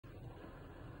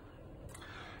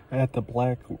At the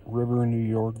Black River, New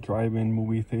York drive-in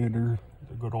movie theater,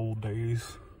 the good old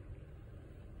days.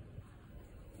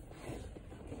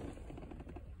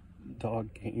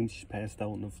 Dog came, she passed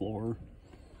out on the floor.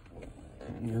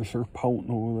 And there's her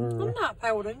pouting over there. I'm not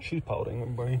pouting. She's pouting,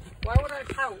 everybody. Why would I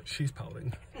pout? She's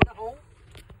pouting. No.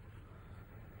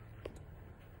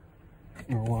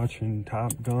 We're watching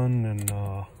Top Gun and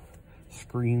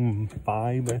Scream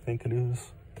 5, I think it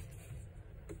is.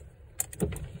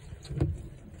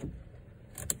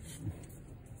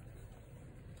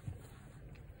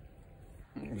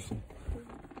 There's some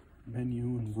menu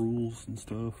and rules and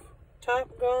stuff. Top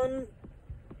Gun,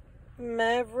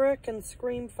 Maverick, and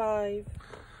Scream 5.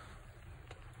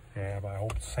 Yeah, but I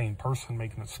hope it's the same person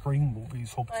making the Scream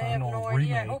movies. Hope it's I have not no a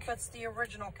remake. idea. I hope it's the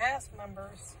original cast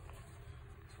members.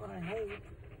 That's what I hope.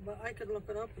 But I could look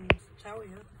it up and tell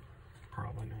you.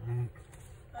 Probably not.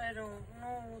 I don't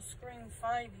know. Scream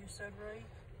 5, you said, right?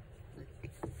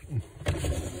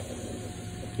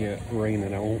 Yeah,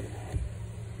 raining out.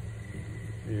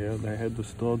 Yeah, they had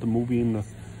the movie in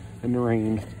the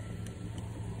rain.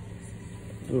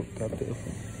 Oh, got this.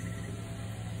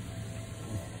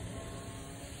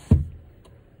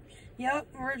 Yep,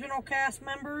 original cast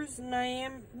members: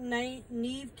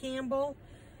 Neve Campbell,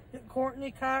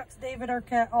 Courtney Cox, David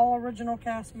Arquette, all original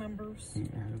cast members.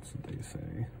 Yeah, that's what they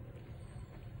say.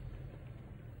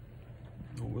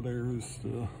 Over there is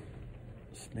the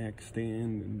snack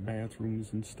stand and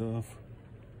bathrooms and stuff.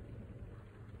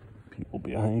 People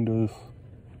behind us.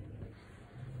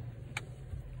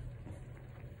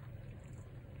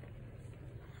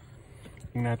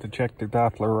 You're gonna have to check the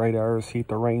Doppler radar, see if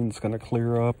the rain's gonna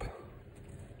clear up.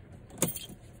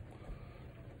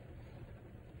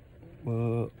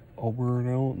 Over and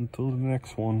out until the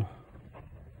next one.